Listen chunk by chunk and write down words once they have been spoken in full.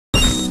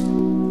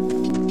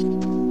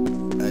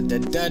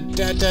And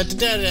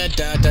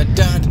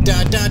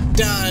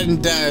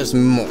there's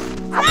more.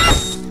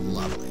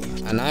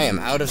 Lovely. And I am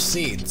out of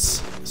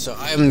seeds. So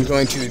I'm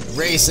going to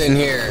race in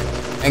here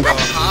and go,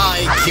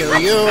 hi, kill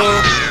you.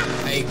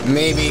 I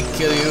maybe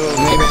kill you.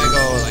 Maybe I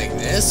go like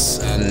this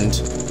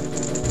and...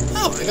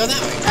 Oh, I go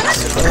that way.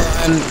 So,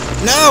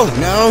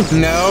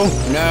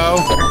 no.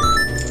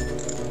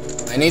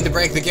 I need to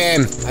break the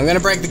game. I'm gonna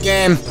break the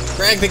game.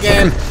 Break the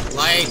game.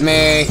 Light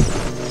me.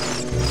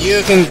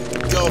 You can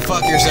go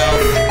fuck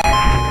yourself.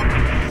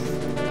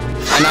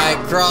 And I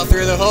crawl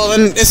through the hole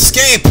and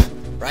escape!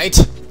 Right?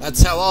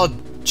 That's how all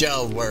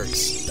jail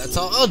works. That's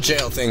how all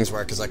jail things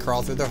work, is I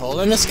crawl through the hole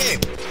and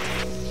escape.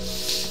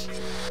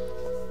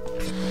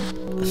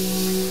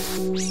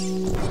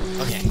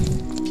 Okay.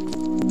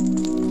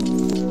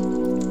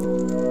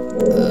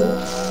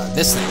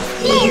 This thing.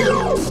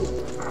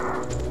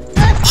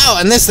 Oh,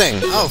 and this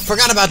thing! Oh,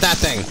 forgot about that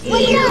thing!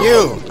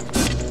 You!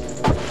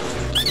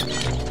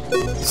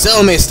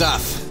 Sell me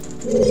stuff!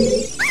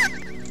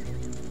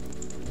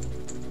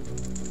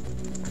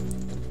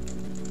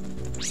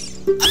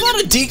 I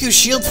bought a Deku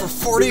shield for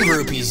 40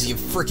 rupees, you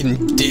freaking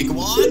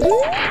digwad!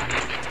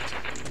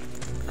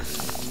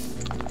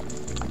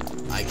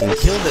 I can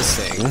kill this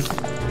thing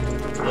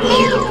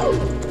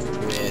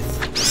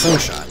with a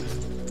slingshot.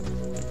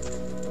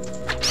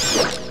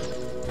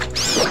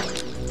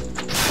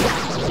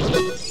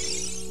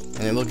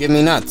 And it will give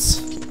me nuts.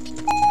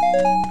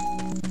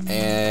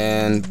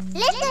 And...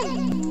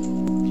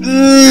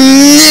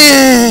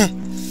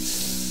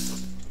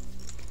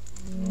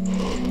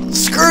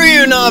 Screw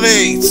you,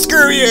 Navi!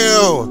 Screw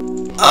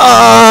you!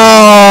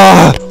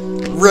 Ah!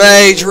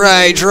 Rage,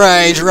 rage,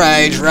 rage,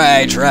 rage,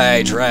 rage,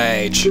 rage,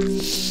 rage.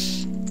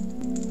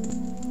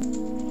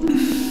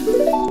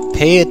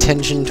 Pay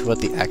attention to what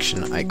the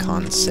action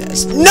icon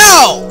says.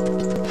 No!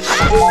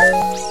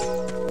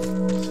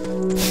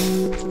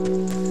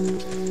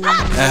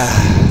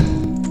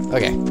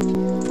 Okay.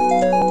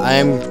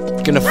 I'm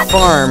gonna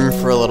farm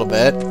for a little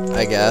bit,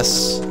 I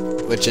guess,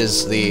 which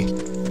is the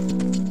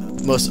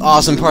most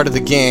awesome part of the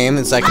game,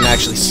 is I can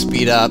actually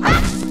speed up.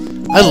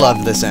 I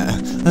love this.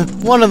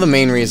 One of the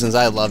main reasons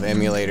I love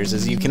emulators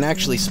is you can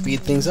actually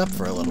speed things up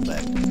for a little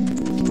bit.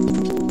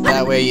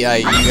 That way you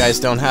guys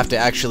don't have to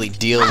actually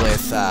deal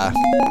with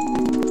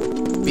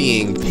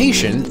being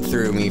patient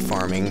through me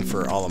farming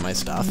for all of my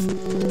stuff,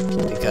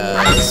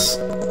 because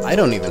I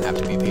don't even have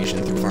to be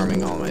patient through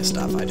farming all my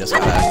stuff. I just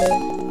gotta...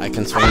 I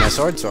can swing my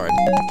sword.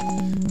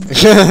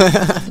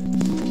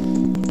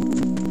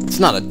 It's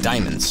not a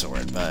diamond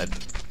sword, but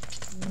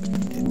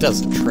it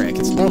does the trick.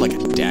 It's more like a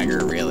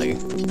dagger, really.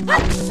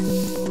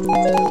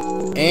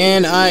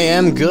 And I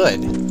am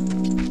good.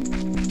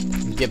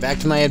 Get back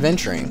to my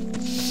adventuring.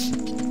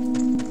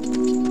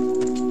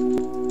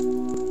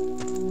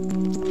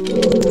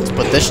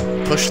 Let's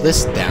push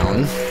this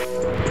down.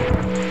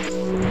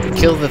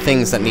 Kill the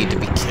things that need to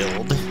be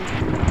killed.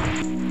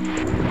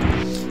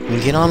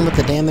 And get on with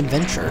the damn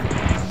adventure.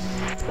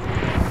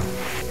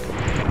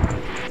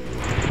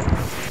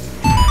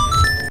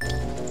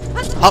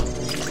 Up!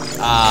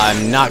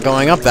 I'm not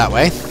going up that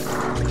way.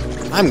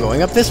 I'm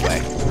going up this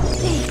way.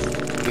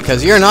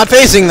 Because you're not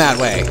facing that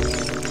way!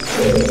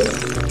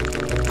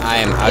 I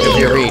am out of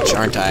your reach,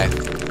 aren't I?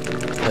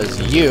 Because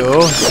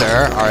you,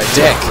 sir, are a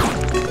dick.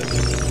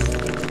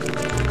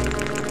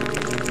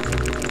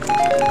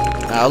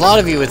 Now, a lot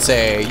of you would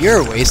say,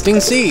 you're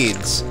wasting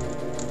seeds.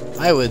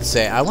 I would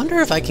say, I wonder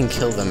if I can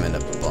kill them in a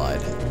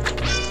bud.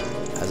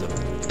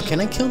 Can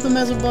I kill them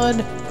as a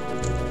bud?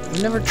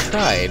 I've never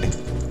tried.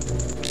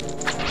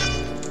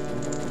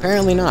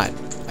 Apparently not.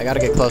 I gotta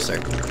get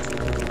closer.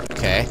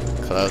 Okay,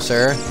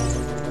 closer.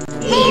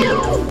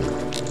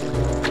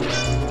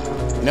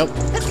 Nope.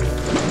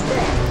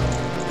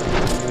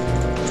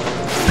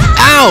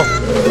 Ow!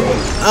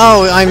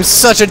 Oh, I'm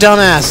such a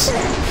dumbass.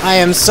 I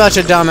am such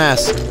a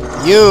dumbass.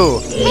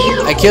 You!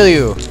 I kill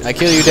you. I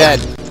kill you dead.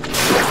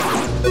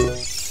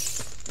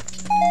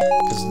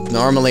 Because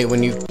normally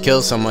when you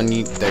kill someone,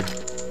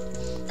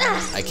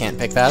 I can't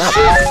pick that up.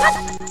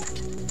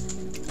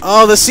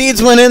 Oh, the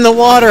seeds went in the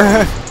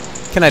water!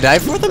 Can I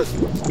dive for them?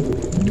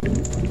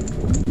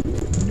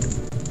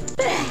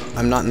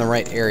 I'm not in the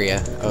right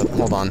area. Oh,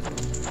 hold on.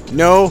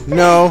 No,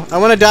 no. I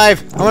want to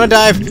dive. I want to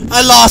dive.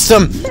 I lost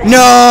them!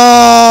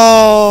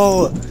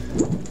 No!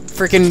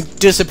 Freaking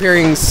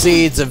disappearing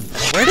seeds of...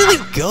 Where do they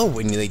go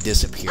when they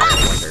disappear,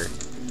 I wonder?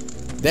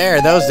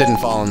 There, those didn't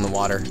fall in the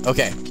water.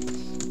 Okay.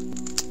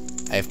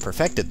 I have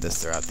perfected this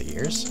throughout the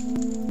years.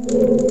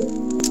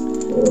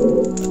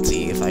 Let's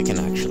see if I can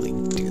actually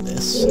do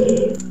this.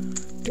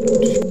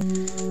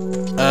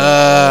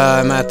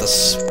 I'm at the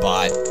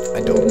spot.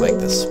 I don't like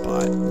this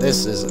spot.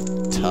 This is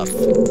tough.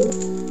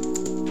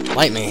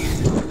 Light me.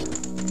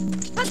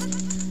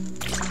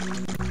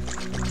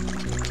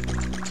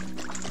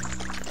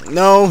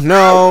 No,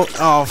 no!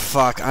 Oh,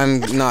 fuck. I'm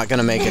not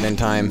gonna make it in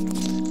time.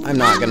 I'm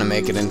not gonna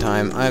make it in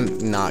time. I'm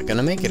not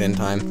gonna make it in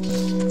time.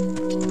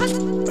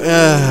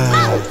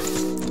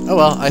 Oh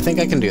well, I think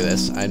I can do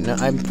this.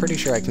 I'm pretty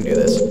sure I can do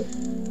this.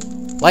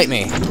 Light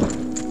me!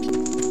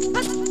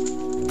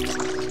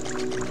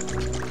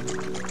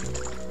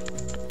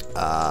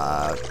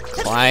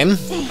 Climb.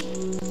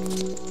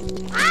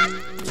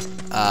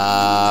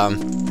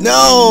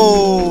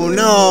 No!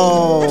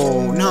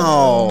 No!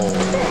 No!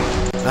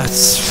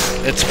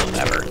 It's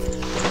whatever.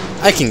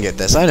 I can get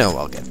this. I know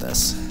I'll get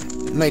this.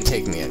 It might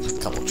take me a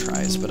couple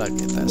tries, but I'll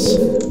get this.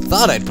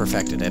 Thought I'd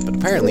perfected it, but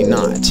apparently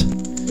not.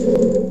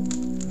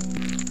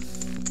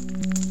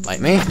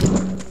 Light me?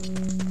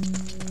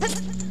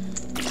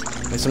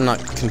 At least I'm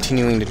not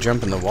continuing to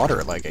jump in the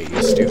water like I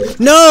used to.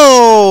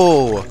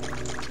 No!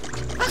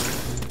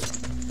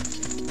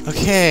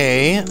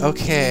 Okay,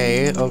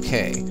 okay,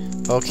 okay,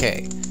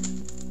 okay.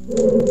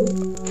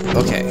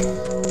 Okay.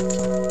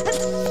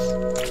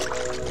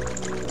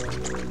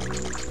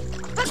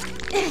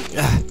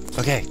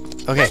 Okay,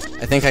 okay.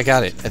 I think I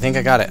got it. I think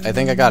I got it. I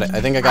think I got it. I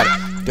think I got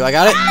it. Do I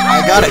got it?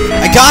 I got it!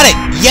 I got it!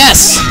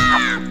 Yes!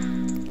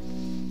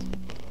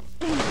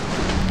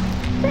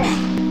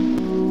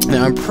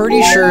 Now, I'm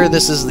pretty sure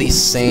this is the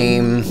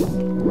same...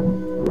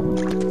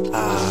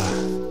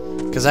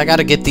 because I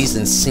gotta get these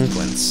in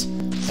sequence.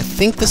 I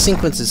think the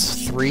sequence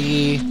is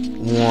 3,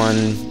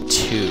 1,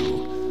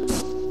 2.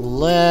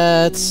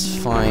 Let's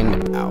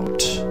find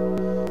out.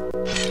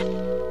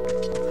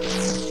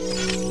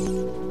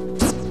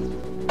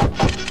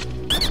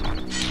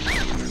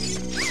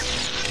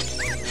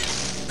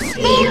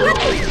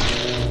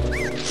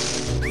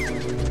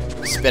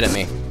 Spit at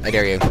me. I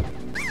dare you.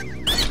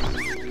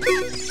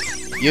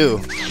 You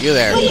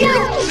there.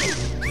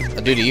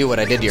 I'll do to you what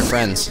I did to your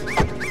friends.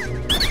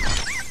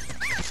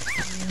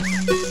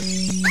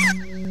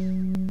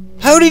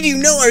 How did you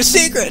know our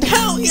secret?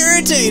 How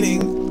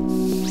irritating!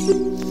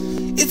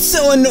 It's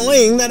so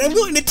annoying that I'm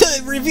going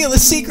to reveal the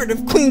secret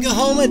of Queen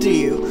Gahoma to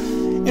you.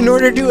 In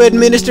order to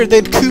administer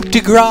the coup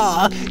de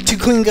grace to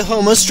Queen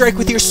Gahoma, strike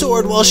with your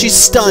sword while she's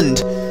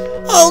stunned.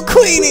 Oh,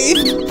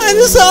 Queenie!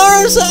 I'm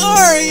so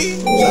sorry!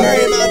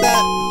 Sorry about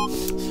that.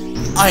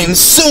 I am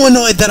so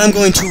annoyed that I'm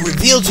going to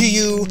reveal to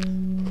you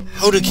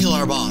how to kill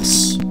our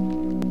boss.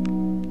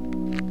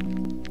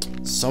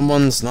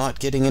 Someone's not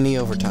getting any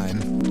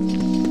overtime.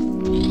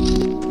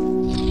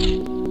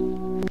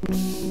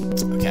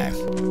 Okay.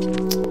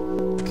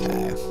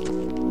 Okay.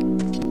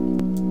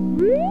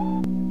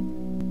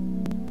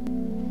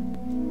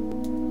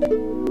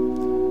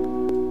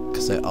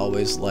 Because I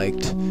always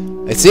liked...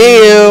 I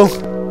see you!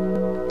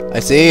 I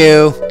see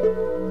you.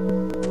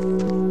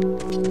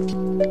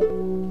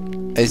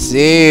 I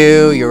see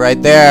you. You're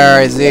right there.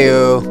 I see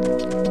you.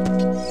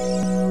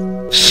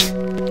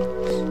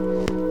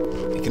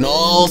 We can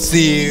all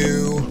see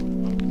you.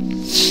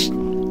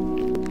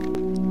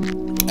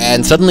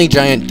 And suddenly,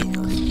 giant door.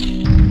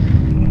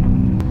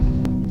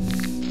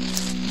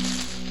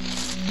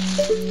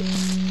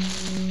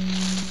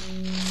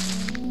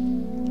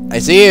 I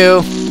see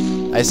you.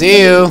 I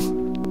see you.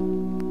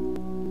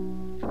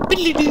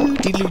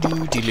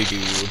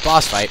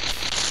 Boss fight.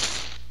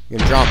 You're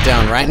gonna drop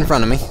down right in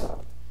front of me.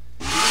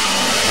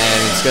 And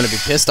it's gonna be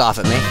pissed off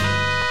at me.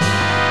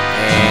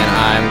 And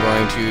I'm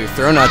going to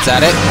throw nuts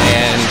at it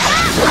and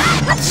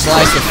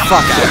slice the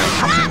fuck out of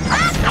it.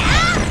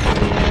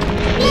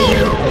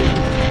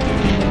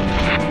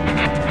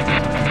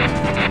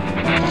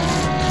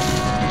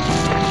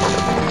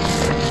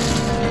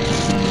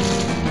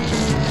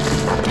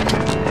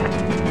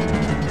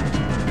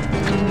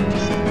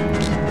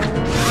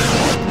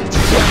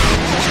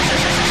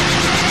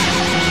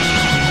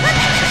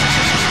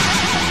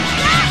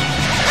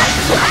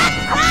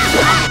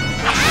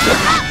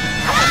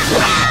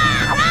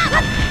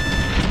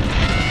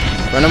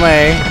 Run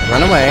away,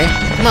 run away.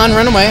 Come on,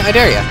 run away, I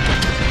dare ya.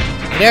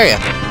 I dare ya.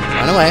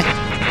 Run away.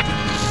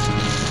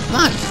 Come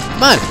on,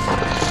 come on.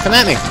 Come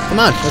at me, come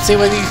on. Let's see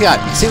what you got.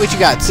 See what you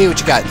got, see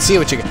what you got, see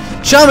what you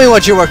got. Show me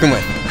what you're working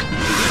with.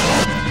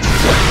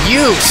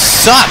 You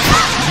suck.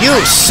 You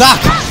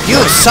suck.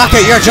 You suck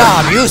at your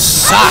job. You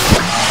suck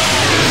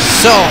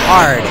so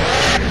hard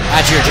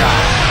at your job.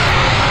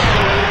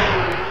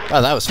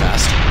 Wow, that was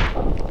fast.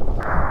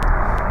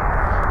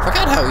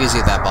 Forgot how easy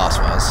that boss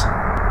was.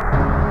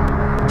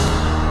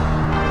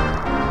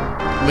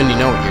 When you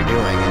know what you're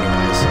doing,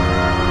 anyways.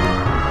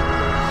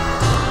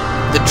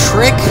 The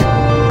trick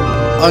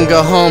on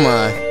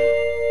Gahoma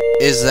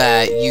is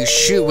that you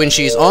shoot when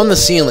she's on the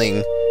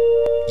ceiling,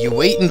 you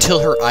wait until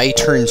her eye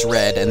turns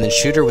red and then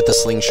shoot her with a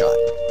slingshot.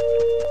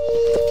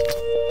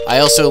 I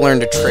also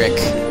learned a trick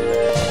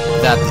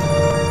that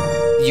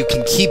you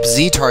can keep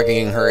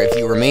Z-targeting her if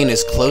you remain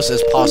as close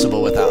as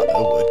possible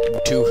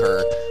to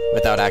her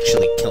without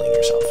actually killing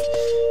yourself.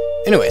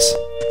 Anyways.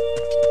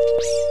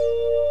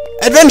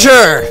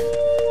 Adventure!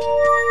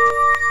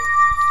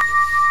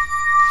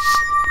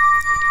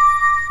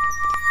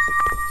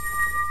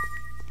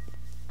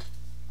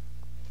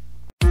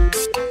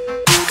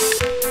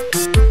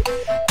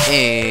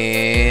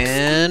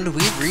 And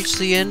we've reached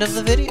the end of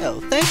the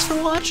video. Thanks for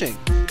watching.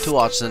 To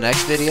watch the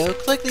next video,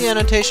 click the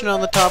annotation on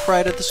the top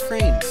right of the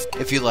screen.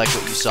 If you like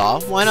what you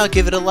saw, why not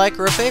give it a like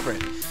or a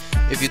favorite?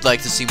 If you'd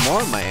like to see more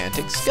of my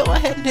antics, go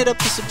ahead and hit up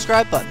the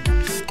subscribe button.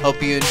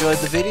 Hope you enjoyed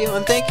the video,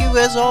 and thank you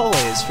as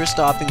always for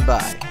stopping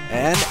by.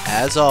 And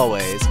as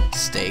always,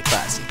 stay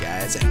classy,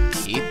 guys, and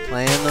keep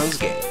playing those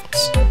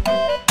games.